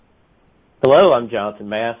Hello, I'm Jonathan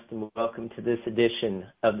Mast, and welcome to this edition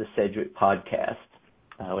of the Sedgwick Podcast.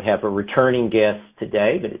 We have a returning guest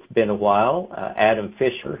today, but it's been a while. Adam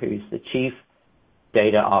Fisher, who's the Chief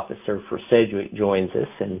Data Officer for Sedgwick, joins us.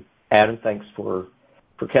 And Adam, thanks for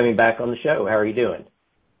coming back on the show. How are you doing?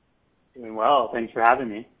 Doing well. Thanks for having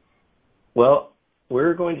me. Well,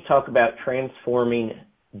 we're going to talk about transforming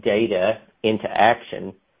data into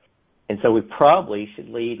action. And so we probably should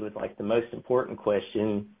lead with the most important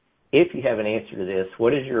question. If you have an answer to this,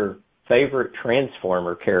 what is your favorite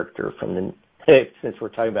Transformer character since we're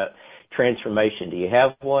talking about transformation? Do you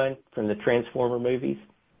have one from the Transformer movies?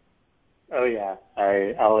 Oh, yeah.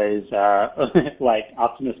 I always like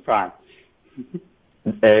Optimus Prime.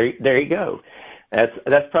 There you go.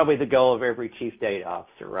 That's probably the goal of every chief data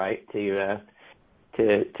officer, right? To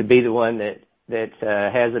be the one that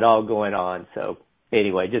has it all going on. So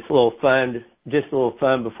anyway, just a little fun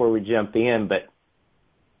before we jump in. But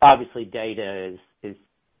obviously, data is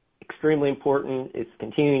extremely important. It's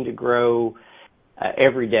continuing to grow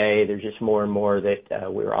every day. There's just more and more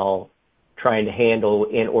that we're all trying to handle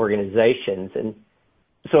in organizations. And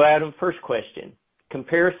so, Adam, first question.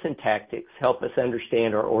 Comparison tactics help us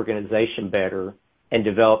understand our organization better and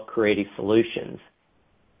develop creative solutions.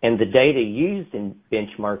 And the data used in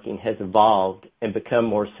benchmarking has evolved and become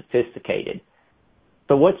more sophisticated.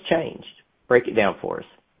 So what's changed? Break it down for us.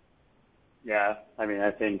 Yeah, I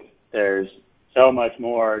think there's so much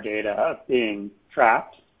more data being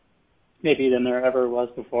tracked, maybe than there ever was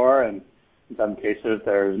before, and in some cases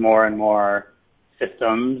there's more and more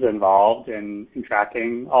systems involved in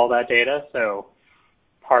tracking all that data. So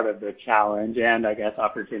part of the challenge and I guess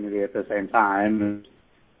opportunity at the same time is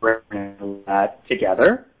bringing that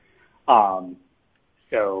together.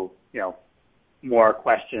 So, more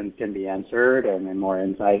questions can be answered and more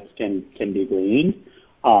insights can be gleaned.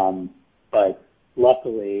 But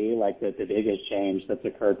luckily, the biggest change that's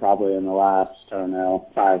occurred probably in the last,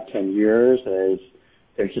 5-10 years is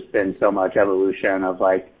there's just been so much evolution of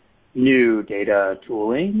new data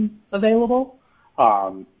tooling available.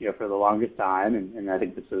 For the longest time, and I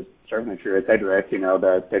think this is certainly true at Sedgwick,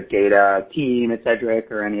 the data team at Sedgwick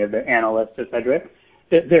or any of the analysts at Sedgwick,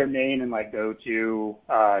 their main and go-to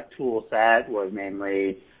tool set was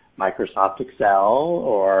mainly Microsoft Excel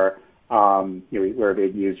or we're a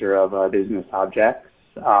big user of Business Objects,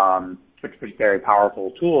 which was a very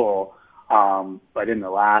powerful tool. But in the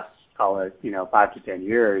last, call it, 5 to 10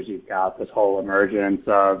 years, you've got this whole emergence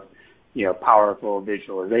of, powerful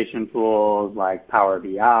visualization tools like Power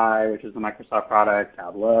BI, which is a Microsoft product,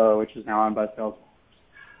 Tableau, which is now owned by Salesforce.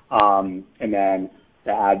 And then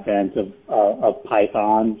the advent of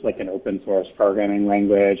Python, an open source programming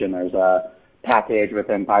language, and there's a package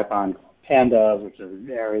within Python called Pandas, which is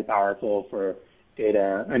very powerful for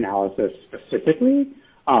data analysis specifically.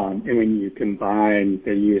 And when you combine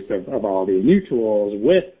the use of all these new tools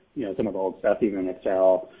with, some of the old stuff, even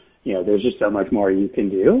Excel, there's just so much more you can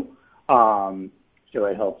do. So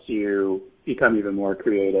it helps you become even more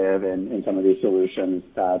creative in some of these solutions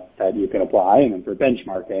that you can apply. And then for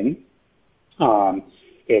benchmarking,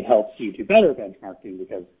 it helps you do better benchmarking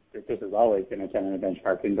because this has always been a tenet of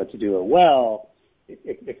benchmarking, but to do it well,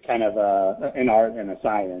 it's kind of an art and a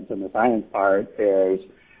science. And the science part is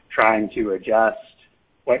trying to adjust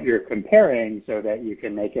what you're comparing so that you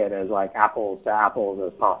can make it as apples to apples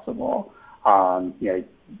as possible.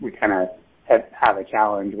 We kind of have a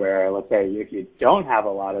challenge where, let's say, if you don't have a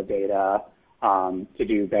lot of data to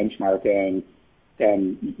do benchmarking,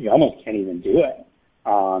 then you almost can't even do it.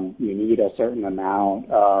 You need a certain amount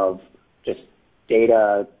of just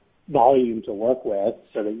data volume to work with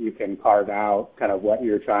so that you can carve out kind of what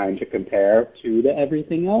you're trying to compare to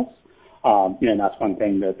everything else. And that's one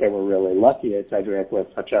thing that they were really lucky at Sedgwick with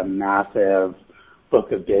such a massive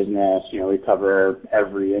book of business. We cover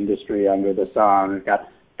every industry under the sun. We've got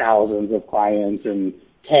thousands of clients and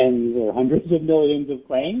tens or hundreds of millions of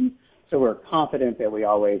claims. So we're confident that we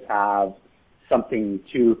always have something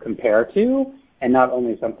to compare to, and not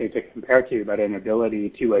only something to compare to, but an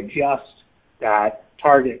ability to adjust that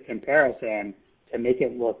target comparison to make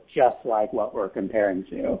it look just like what we're comparing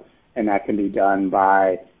to. And that can be done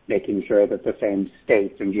by making sure that the same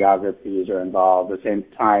states and geographies are involved, the same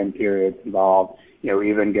time periods involved. We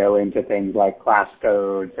even go into things like class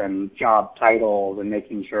codes and job titles and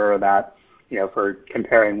making sure that, for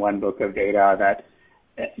comparing one book of data that,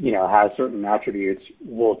 has certain attributes,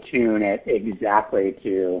 we'll tune it exactly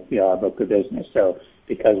to, a book of business. So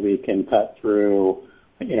because we can cut through,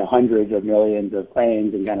 hundreds of millions of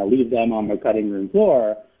claims and kind of leave them on the cutting room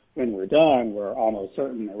floor, when we're done, we're almost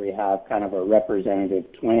certain that we have kind of a representative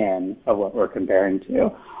twin of what we're comparing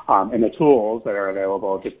to. And the tools that are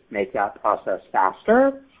available just make that process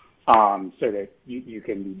faster, so that you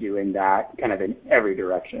can be doing that kind of in every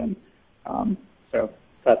direction. So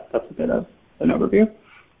that's a bit of an overview.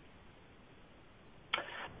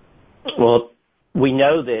 Well, we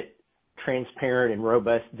know that transparent and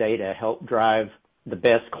robust data help drive the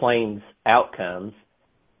best claims outcomes.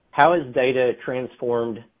 How has data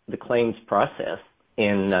transformed the claims process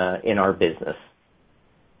in our business?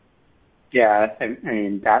 Yeah, I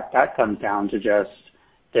mean, that comes down to just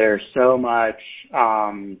there's so much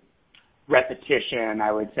repetition,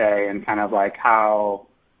 I would say, and kind of like how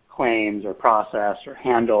claims are processed or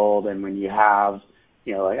handled. And when you have,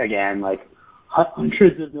 again, like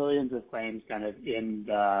hundreds of millions of claims kind of in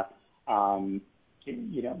the, kind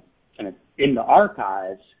of in the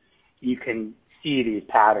archives, you can see these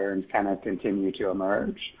patterns kind of continue to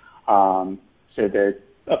emerge. So that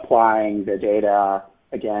applying the data,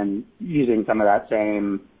 again, using some of that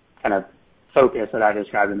same kind of focus that I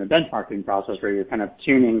described in the benchmarking process, where you're kind of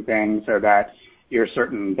tuning things so that you're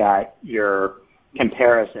certain that your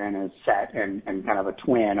comparison is set and kind of a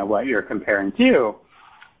twin of what you're comparing to,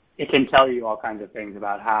 it can tell you all kinds of things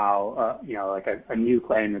about how, like a new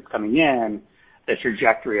claim that's coming in, the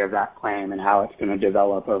trajectory of that claim and how it's going to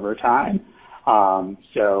develop over time.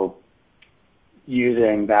 So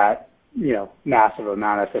using that, massive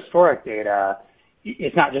amount of historic data,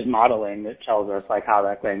 it's not just modeling that tells us like how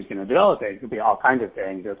that claim is going to develop. It could be all kinds of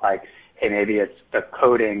things. It's like, hey, maybe it's the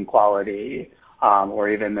coding quality, or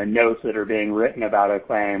even the notes that are being written about a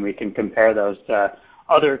claim. We can compare those to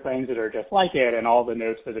other claims that are just like it and all the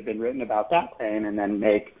notes that have been written about that claim, and then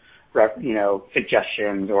make,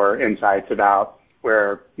 suggestions or insights about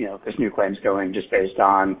where, this new claim's going just based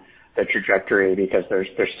on the trajectory, because there's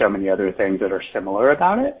so many other things that are similar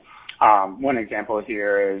about it. One example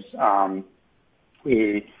here is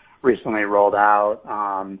we recently rolled out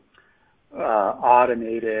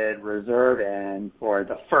automated reserving for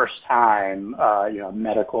the first time,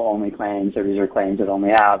 medical-only claims. So these are claims that only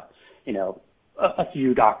have, a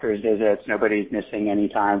few doctor's visits. Nobody's missing any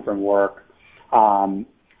time from work.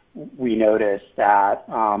 We noticed that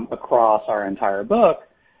across our entire book,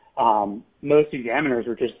 most examiners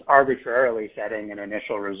were just arbitrarily setting an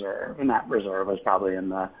initial reserve, and that reserve was probably in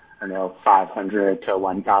the $500 to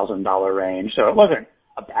 $1,000 range. So it wasn't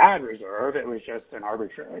a bad reserve; it was just an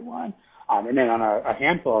arbitrary one. And then on a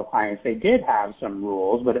handful of clients, they did have some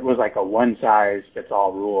rules, but it was like a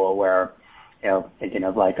one-size-fits-all rule where, thinking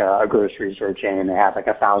of like a grocery store chain, they have like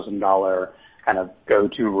 $1,000 kind of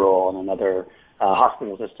go-to rule, and another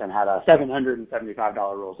hospital system had a $775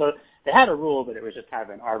 rule. So they had a rule, but it was just kind of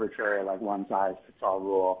an arbitrary, like one-size-fits-all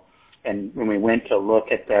rule. And when we went to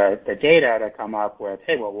look at the data to come up with,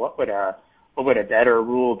 hey, well, what would a better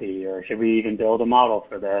rule be, or should we even build a model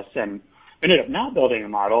for this? And we ended up not building a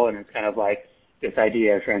model, and it's kind of like this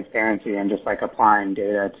idea of transparency and just like applying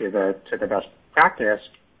data to the best practice.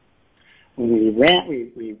 When we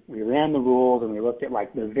ran the rules and we looked at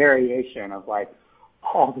like the variation of like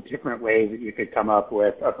all the different ways that you could come up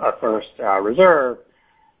with a first reserve,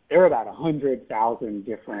 there were about 100,000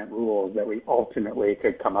 different rules that we ultimately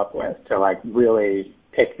could come up with to like really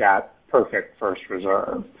pick that perfect first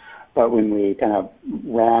reserve. But when we kind of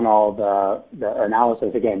ran all the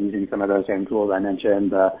analysis, again, using some of those same tools I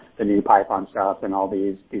mentioned, the new Python stuff and all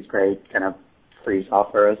these great kind of free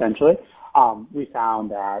software essentially, we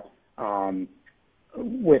found that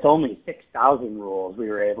with only 6,000 rules, we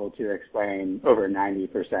were able to explain over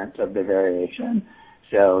 90% of the variation.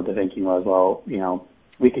 So the thinking was, well,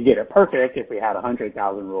 we could get it perfect if we had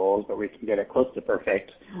 100,000 rules, but we can get it close to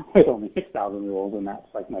perfect with only 6,000 rules, and that's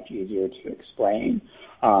like much easier to explain.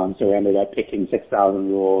 So we ended up picking 6,000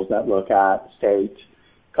 rules that look at state,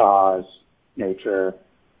 cause, nature,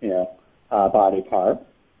 body part,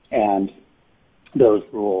 and those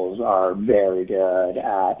rules are very good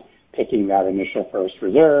at picking that initial first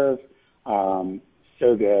reserve.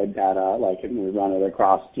 So good that like if we run it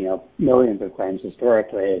across millions of claims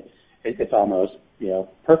historically, it's almost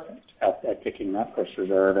perfect at picking that first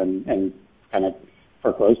reserve, and kind of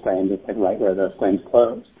for closed claims, it's like right where those claims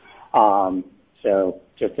close. So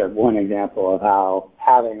just one example of how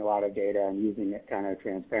having a lot of data and using it kind of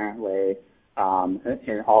transparently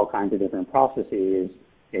in all kinds of different processes,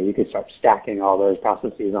 you could start stacking all those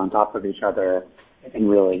processes on top of each other and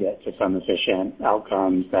really get to some efficient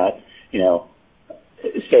outcomes that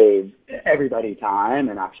save everybody time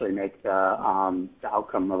and actually make the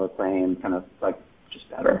outcome of a claim kind of like just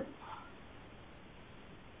better.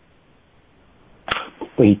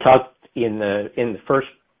 We talked in the first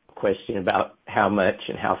question about how much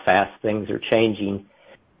and how fast things are changing.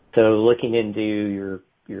 So looking into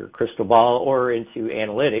your crystal ball or into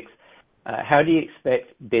analytics, how do you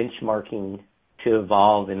expect benchmarking to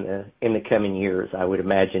evolve in the coming years? I would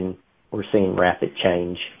imagine we're seeing rapid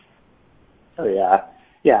change. Oh, yeah.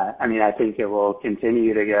 Yeah, I mean, I think it will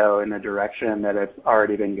continue to go in the direction that it's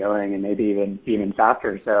already been going, and maybe even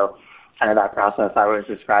faster. So kind of that process I was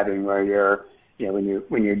describing where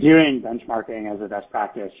when you're doing benchmarking as a best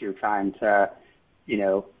practice, you're trying to,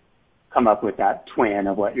 come up with that twin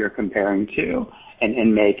of what you're comparing to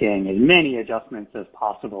and making as many adjustments as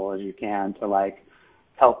possible as you can to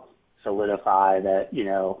help solidify that,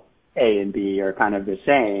 A and B are kind of the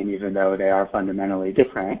same, even though they are fundamentally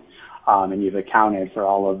different. And you've accounted for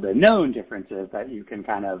all of the known differences that you can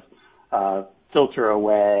kind of filter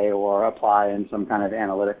away or apply in some kind of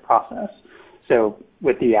analytic process. So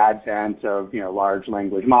with the advent of large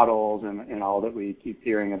language models and all that we keep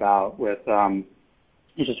hearing about with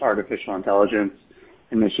just artificial intelligence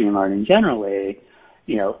and machine learning generally,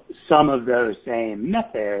 some of those same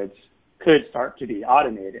methods could start to be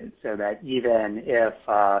automated, so that even if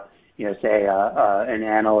say an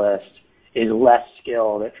analyst is less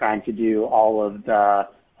skilled at trying to do all of the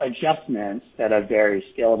adjustments that a very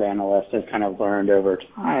skilled analyst has kind of learned over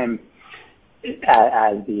time,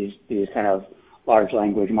 as these kind of large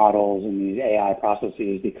language models and these AI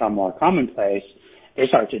processes become more commonplace, they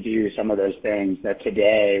start to do some of those things that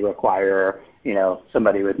today require,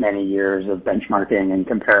 somebody with many years of benchmarking and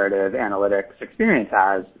comparative analytics experience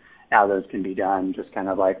has. Now those can be done just kind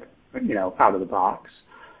of out of the box.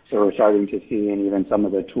 So we're starting to see in even some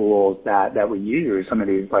of the tools that we use, some of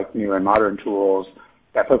these new and modern tools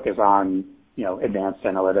that focus on, advanced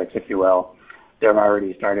analytics, if you will, they're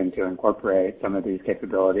already starting to incorporate some of these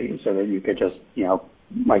capabilities so that you could just,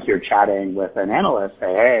 like you're chatting with an analyst,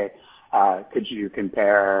 say, hey, could you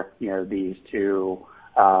compare, these two,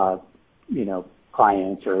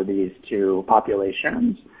 clients or these two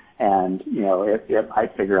populations? And, it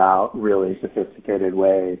might figure out really sophisticated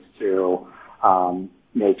ways to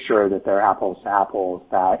make sure that they're apples to apples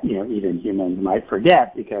that, even humans might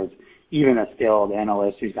forget, because even a skilled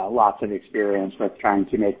analyst who's got lots of experience with trying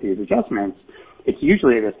to make these adjustments, it's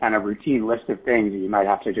usually this kind of routine list of things that you might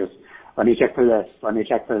have to just, let me check for this, let me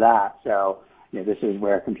check for that. So, this is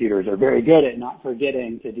where computers are very good at not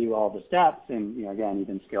forgetting to do all the steps. And, again,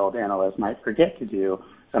 even skilled analysts might forget to do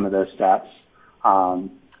some of those steps.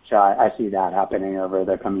 So I see that happening over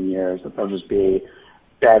the coming years, that there'll just be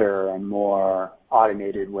better and more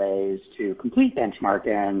automated ways to complete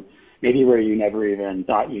benchmarking, maybe where you never even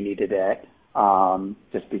thought you needed it,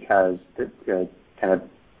 just because the kind of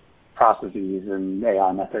processes and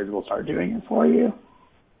AI methods will start doing it for you.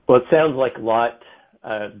 Well, it sounds like a lot,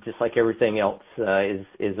 just like everything else, is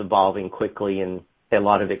evolving quickly, and a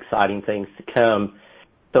lot of exciting things to come.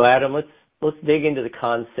 So, Adam, let's dig into the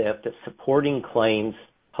concept of supporting claims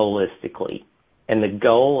holistically and the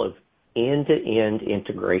goal of end-to-end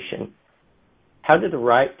integration. How do the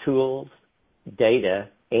right tools, data,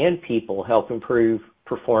 and people help improve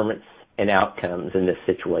performance and outcomes in this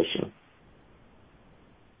situation?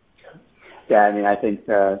 Yeah, I mean, I think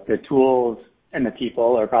the tools and the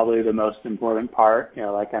people are probably the most important part.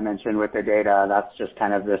 Like I mentioned with the data, that's just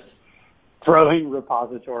kind of this throwing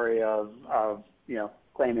repository of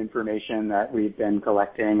claim information that we've been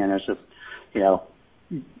collecting, and it's just,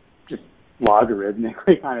 just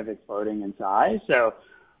logarithmically kind of exploding in size. So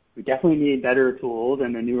we definitely need better tools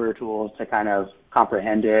and the newer tools to kind of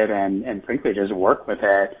comprehend it and frankly just work with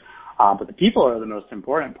it. But the people are the most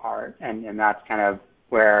important part, and that's kind of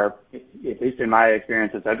where, at least in my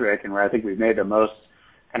experience at Cedric, and where I think we've made the most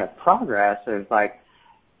kind of progress, is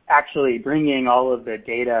actually bringing all of the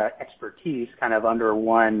data expertise kind of under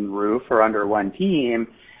one roof or under one team,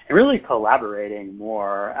 and really collaborating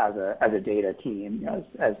more as a data team,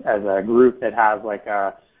 as a group that has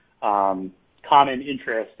a common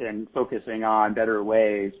interest in focusing on better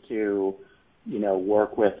ways to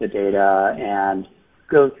work with the data and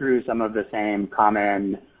go through some of the same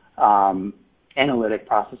common analytic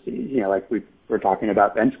processes. Like we're talking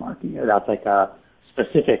about benchmarking. That's a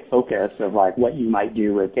specific focus of what you might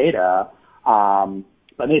do with data,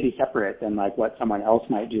 but maybe separate than what someone else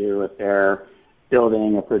might do if they're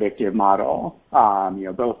building a predictive model.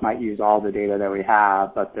 Both might use all the data that we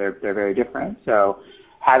have, but they're very different. So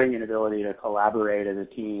having an ability to collaborate as a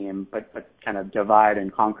team, but kind of divide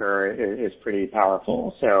and conquer is pretty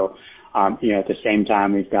powerful. So, at the same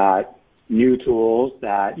time, we've got new tools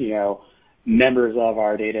that, members of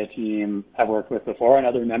our data team have worked with before, and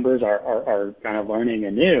other members are kind of learning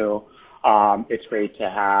anew. It's great to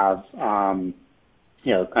have, kind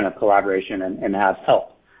of collaboration and have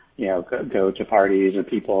help. go to parties or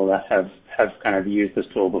people that have kind of used this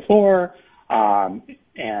tool before,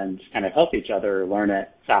 and kind of help each other learn it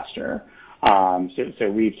faster.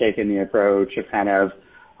 So we've taken the approach of kind of,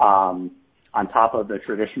 on top of the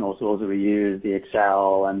traditional tools that we use, the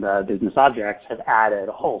Excel and the business objects, have added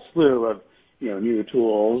a whole slew of, new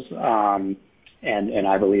tools. And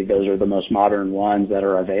I believe those are the most modern ones that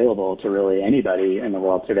are available to really anybody in the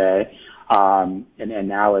world today. And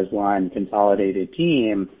now as one consolidated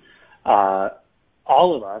team,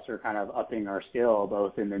 all of us are kind of upping our skill,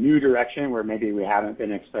 both in the new direction where maybe we haven't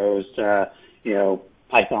been exposed to,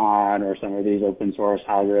 Python or some of these open source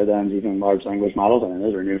algorithms, even large language models. I mean,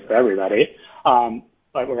 those are new for everybody.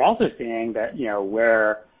 But we're also seeing that,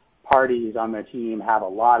 where parties on the team have a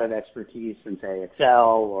lot of expertise in, say,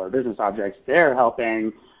 Excel or business objects, they're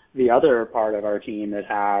helping the other part of our team that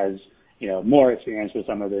has, more experience with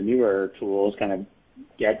some of the newer tools kind of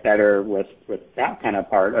get better with that kind of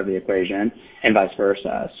part of the equation, and vice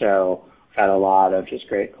versa. So had a lot of just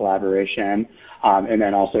great collaboration, and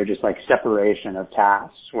then also just like separation of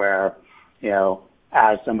tasks where,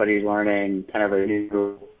 as somebody's learning kind of a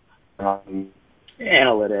new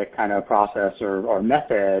analytic kind of process or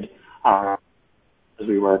method, as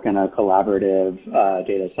we work in a collaborative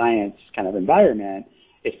data science kind of environment,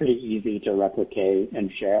 it's pretty easy to replicate and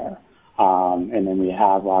share. And then we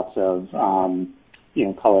have lots of,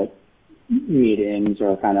 call it meetings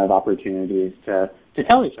or kind of opportunities to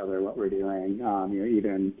tell each other what we're doing. I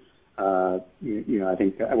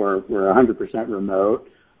think that we're 100% remote,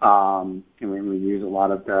 and we use a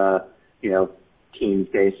lot of the,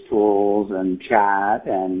 Teams-based tools and chat,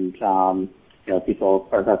 and, people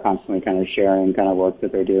are constantly kind of sharing kind of work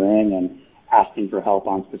that they're doing and asking for help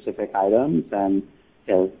on specific items. And,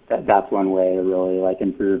 that's one way to really like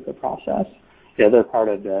improve the process. The other part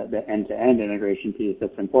of the end-to-end integration piece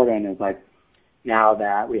that's important is like, now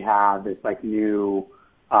that we have this like new,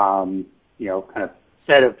 kind of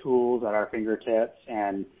set of tools at our fingertips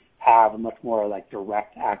and have much more like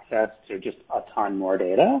direct access to just a ton more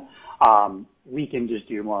data, we can just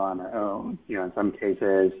do more on our own. In some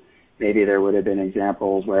cases, maybe there would have been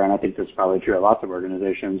examples where, and I think this is probably true of lots of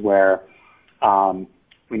organizations, where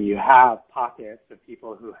when you have pockets of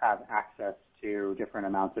people who have access to different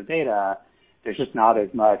amounts of data, there's just not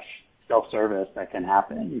as much self-service that can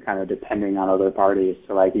happen. You're kind of depending on other parties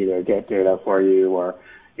to like either get data for you or,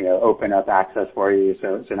 open up access for you.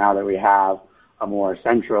 So now that we have a more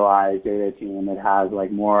centralized data team that has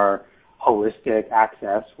like more holistic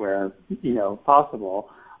access where, possible,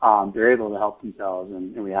 they're able to help themselves,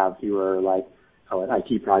 and we have fewer like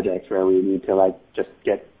IT projects where we need to like just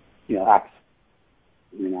get, access.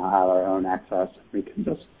 We now have our own access. We can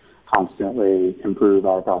just constantly improve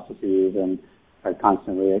our processes and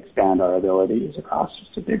constantly expand our abilities across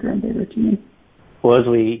just a bigger and bigger team. Well, as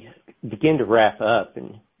we begin to wrap up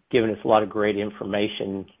and giving us a lot of great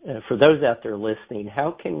information, for those out there listening,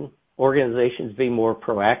 how can organizations be more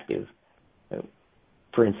proactive?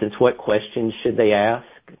 For instance, what questions should they ask?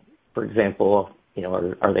 For example,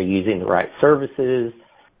 are they using the right services,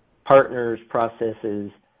 partners,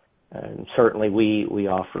 processes? Certainly we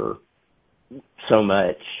offer so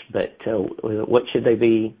much, but what should they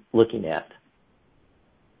be looking at?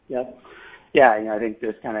 Yep. Yeah, I think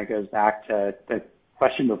this kind of goes back to the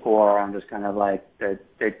question before on just kind of like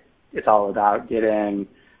it's all about getting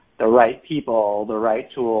the right people, the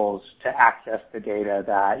right tools to access the data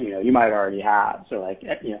that, you might already have. So like,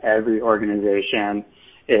 every organization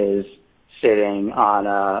is sitting on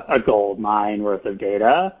a gold mine worth of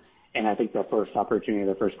data. And I think the first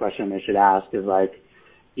question they should ask is like,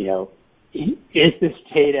 is this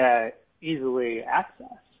data easily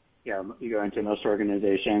accessed? You go into most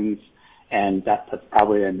organizations and that's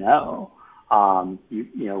probably a no.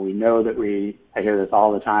 We know that I hear this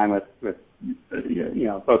all the time with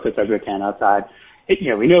folks at Sedgwick outside.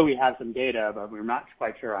 We know we have some data, but we're not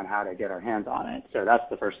quite sure on how to get our hands on it. So that's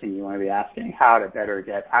the first thing you want to be asking, how to better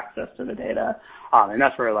get access to the data. And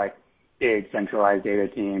that's where like big centralized data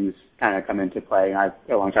teams kind of come into play. A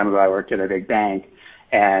long time ago, I worked at a big bank,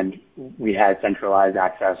 and we had centralized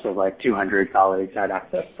access of like 200 colleagues had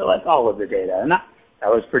access to like all of the data. And that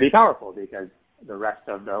was pretty powerful because the rest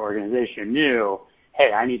of the organization knew,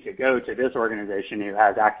 hey, I need to go to this organization who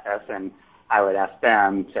has access, and I would ask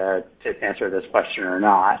them to answer this question or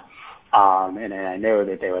not. And I know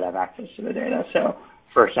that they would have access to the data. So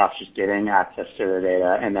first off, just getting access to the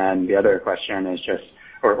data. And then the other question is just,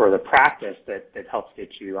 or the practice that helps get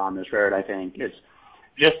you on this road, I think, is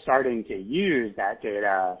just starting to use that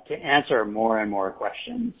data to answer more and more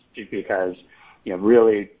questions, just because,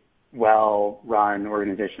 really well-run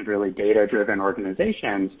organizations, really data-driven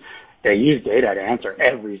organizations, they use data to answer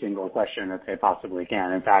every single question that they possibly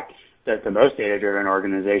can. In fact, the most data-driven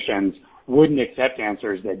organizations wouldn't accept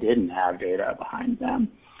answers that didn't have data behind them.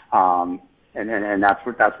 And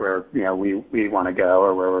that's where, we want to go,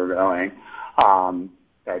 or where we're going,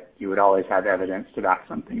 that you would always have evidence to back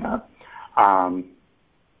something up.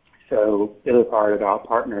 So the other part about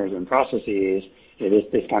partners and processes,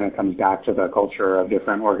 this kind of comes back to the culture of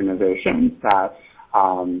different organizations that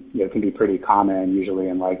can be pretty common usually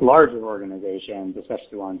in like larger organizations,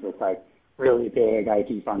 especially ones with like really big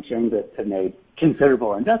IT functions that have made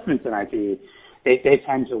considerable investments in IT. They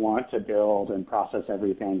tend to want to build and process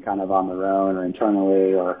everything kind of on their own or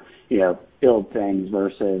internally, or build things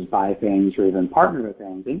versus buy things or even partner with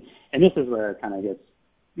things. And this is where it kind of gets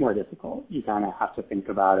more difficult. You kind of have to think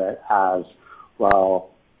about it as,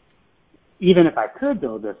 well, even if I could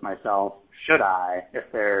build this myself, should I? If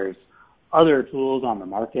there's other tools on the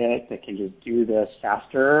market that can just do this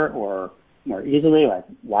faster or more easily, like,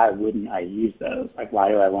 why wouldn't I use those? Like, why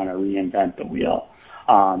do I want to reinvent the wheel?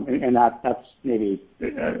 And that's maybe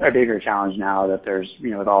a bigger challenge now that there's,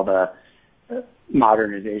 with all the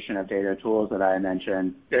modernization of data tools that I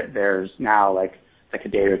mentioned, there's now like a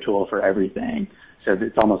data tool for everything. So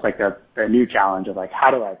it's almost like a new challenge of like,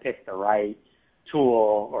 how do I pick the right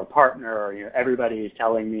tool or partner? Or, everybody's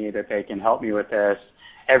telling me that they can help me with this.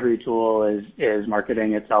 Every tool is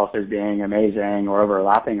marketing itself as being amazing or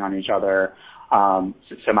overlapping on each other.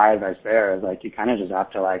 So my advice there is like, you kind of just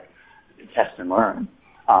have to like test and learn.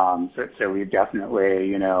 So we've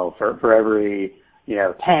definitely, for every,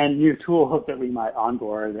 10 new tools that we might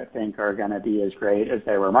onboard that think are going to be as great as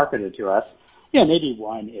they were marketed to us, maybe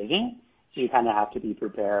one isn't. So you kind of have to be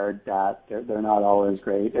prepared that they're not always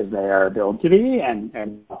great as they are billed to be,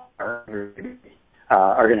 and are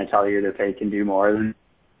going to tell you that they can do more. Than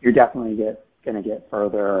you're definitely going to get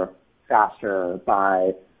further faster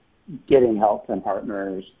by getting help from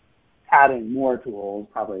partners, adding more tools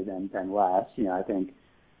probably than less. I think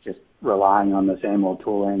just relying on the same old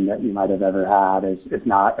tooling that you might have ever had is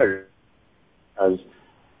not, as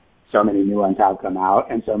so many new ones have come out,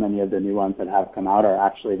 and so many of the new ones that have come out are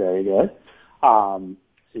actually very good. So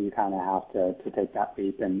you kind of have to take that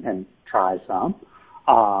leap and try some.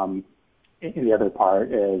 And the other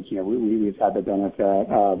part is, we've had the benefit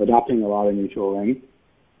of adopting a lot of new tooling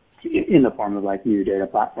in the form of like new data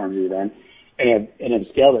platforms even, and have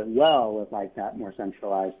scaled it well with like that more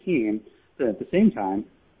centralized team. But at the same time,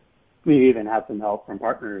 we've even had some help from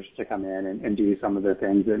partners to come in and do some of the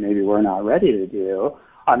things that maybe we're not ready to do.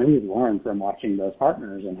 And we've learned from watching those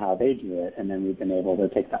partners and how they do it, and then we've been able to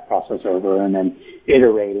take that process over and then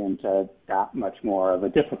iterate into that much more of a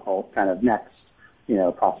difficult kind of next,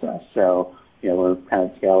 process. So, we're kind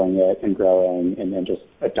of scaling it and growing and then just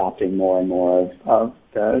adopting more and more of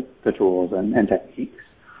the tools and techniques.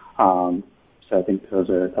 So I think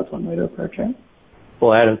that's one way to approach it.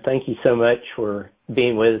 Well, Adam, thank you so much for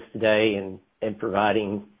being with us today and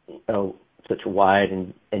providing such a wide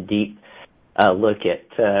and deep look at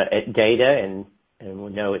data, and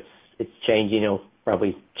we know it's changing. It'll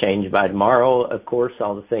probably change by tomorrow, of course,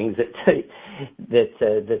 all the things that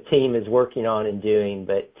the team is working on and doing.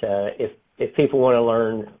 But if people want to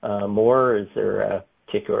learn more, is there a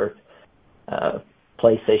particular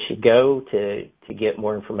place they should go to get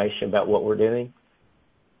more information about what we're doing?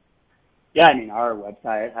 Yeah, our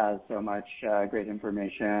website has so much great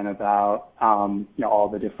information about all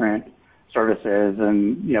the different services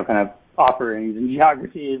and kind of offerings and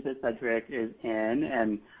geographies that Cedric is in.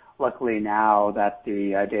 And luckily now that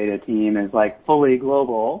the data team is like fully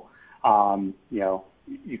global,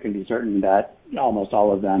 you can be certain that almost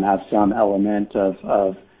all of them have some element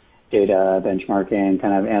of data benchmarking,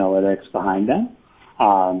 kind of analytics behind them.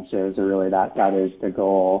 So really that is the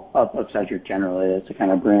goal of Cedric generally, is to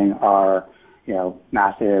kind of bring our,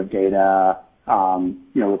 massive data,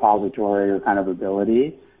 repository or kind of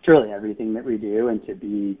ability to really everything that we do, and to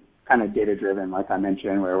be kind of data driven, like I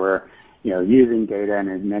mentioned, where we're, using data in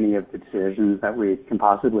as many of the decisions that we can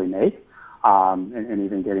possibly make, and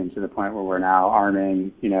even getting to the point where we're now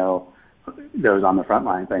arming, those on the front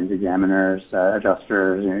line, things, examiners,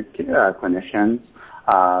 adjusters, clinicians,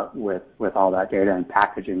 with all that data and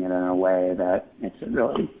packaging it in a way that makes it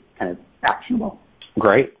really kind of actionable.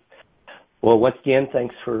 Great. Well, once again,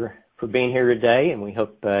 thanks for being here today, and we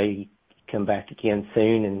hope you come back again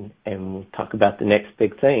soon and we'll talk about the next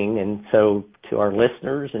big thing. And so to our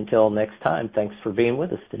listeners, until next time, thanks for being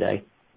with us today.